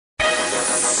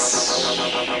I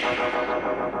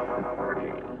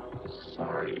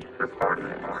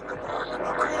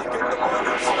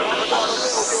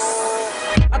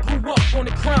grew up on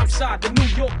the crime side, the New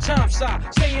York Times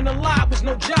side. Staying alive was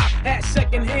no job, had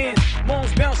second hands.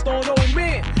 Moms bounced on old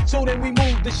men, so then we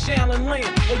moved to Shaolin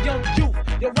Land. A young youth,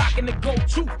 you're rocking the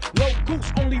go-to. Low goose,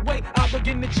 only way I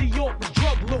begin to G-York was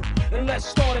drug loot. And let's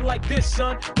start it like this,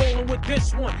 son. Rolling with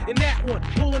this one and that one,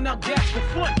 pulling out gas for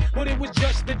fun. But it was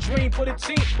just a dream for the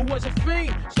team who was a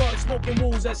fiend. Started smoking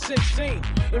wools at 16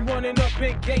 and running up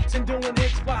big gates and doing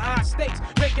hits for high stakes.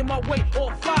 Making my way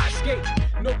off fire skates.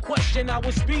 No question I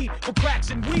was speed for cracks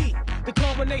and weed. The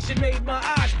combination made my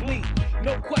eyes bleed.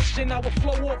 No question I would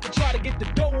flow off and try to get the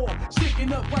dough off.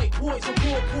 Sticking up right boys on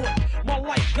court. My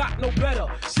life got no better.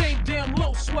 Same damn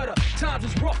low sweater. Times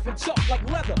was rough and tough like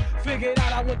leather. Figured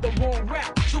out I went the wrong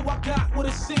route. So I got with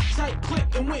a sick tight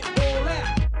clip and went all out.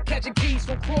 Catching keys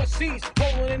from cross seas,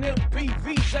 rolling in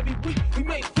MPVs every week. We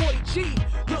made 40 G.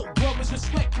 Little brothers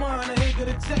respect mine. I ain't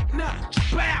gonna take now.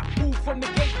 Bow, move from the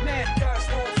gate now. Cash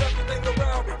moves everything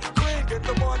around me. Clean, get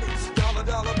the money. Dollar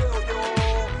bill, yo.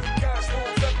 Cash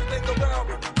moves everything around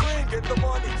me. Clean, get the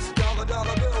money. Dollar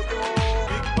bill, yo.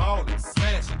 Big ballin',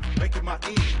 smashing, making my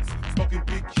ends. Smoking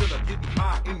big killer, getting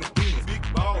high in the bins. Big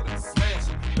ballin',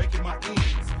 smashing, making my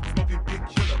ends. Smoking big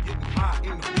killer, getting high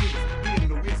in the bins. Me in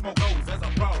the wind, smoke those as I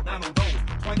crawl down on those.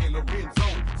 Swinging the red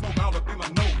zone, smoke all up in my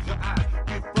nose. Your eyes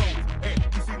get froze, and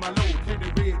you see my load.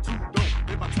 Carry red too dope,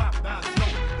 let my top down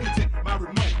slow. Intent my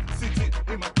remote, sitting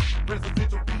in my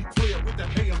presidential B12 with the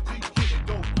AMG kit and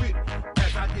don't quit.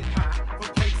 As I get high,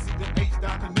 from KC to H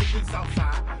down to Nathan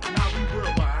Southside. Now we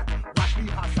worldwide, watch me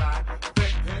hot side.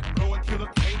 Backpack, blowing killer,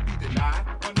 can't be denied.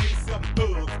 187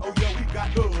 thugs, oh yeah, we got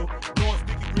love. Blowing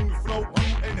sticky green with flow,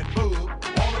 blue and that bug.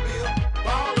 Wanna be a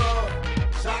baller,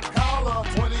 shot caller,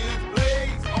 20-inch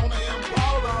blades on the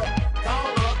Impala.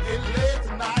 Caller, get laid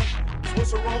tonight.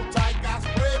 Switch a roll tight, got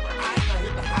spread, but I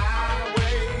hit the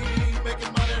highway,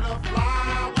 making money the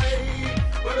flyway.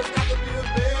 But it's got to be a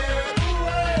better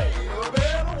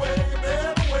way,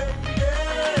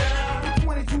 yeah.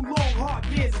 22 long, hard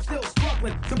years, I'm still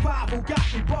struggling. Survival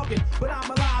got me bugging, but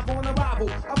I'm alive on arrival.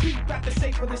 I beat back the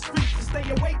shape of the streets to stay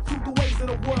awake to the ways of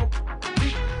the world.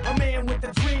 A man with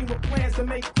a dream, with plans to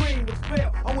make cream, was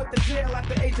fail. I went to jail at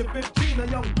the age of 15, a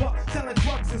young buck selling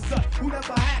drugs and such, who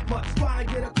never had much, trying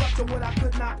to get a clutch of what I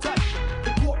could not touch.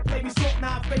 The court played me short,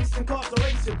 now I face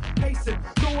incarceration. Pacing,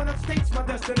 no one upstates my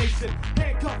destination.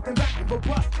 Handcuffed and back of a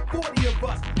bus, 40 of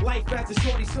us. Life as a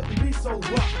shorty shouldn't be so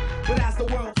rough. But as the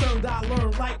world turned, I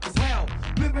learned life is hell.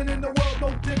 Living in the world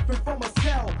no different from a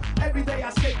cell. Every day I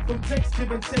escape from takes,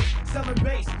 give and take, selling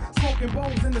bass, smoking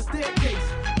bones in the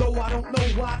staircase. Though I don't know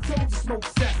why I chose to smoke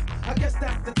cess. I guess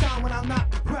that's the time when I'm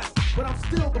not depressed, but I'm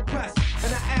still depressed.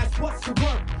 And I ask, what's the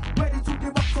work? Ready to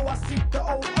give up, so I seek the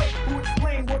old earth who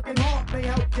explain working hard may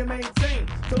help you maintain.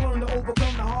 To learn to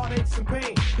overcome the heartaches and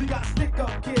pain. You got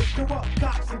stick-up kids, corrupt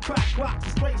cops and crack rocks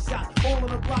and straight shots, all on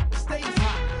the block that stays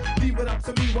hot. Leave it up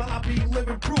to me while I be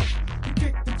living proof. You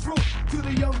kick the truth to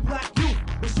the young black youth.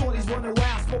 The shorties running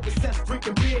wild, smoking cess,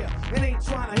 drinking beer, and ain't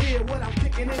trying to hear what I'm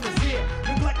kicking in his ear.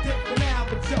 Neglected for now,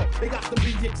 but yo, they got to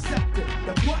be accepted.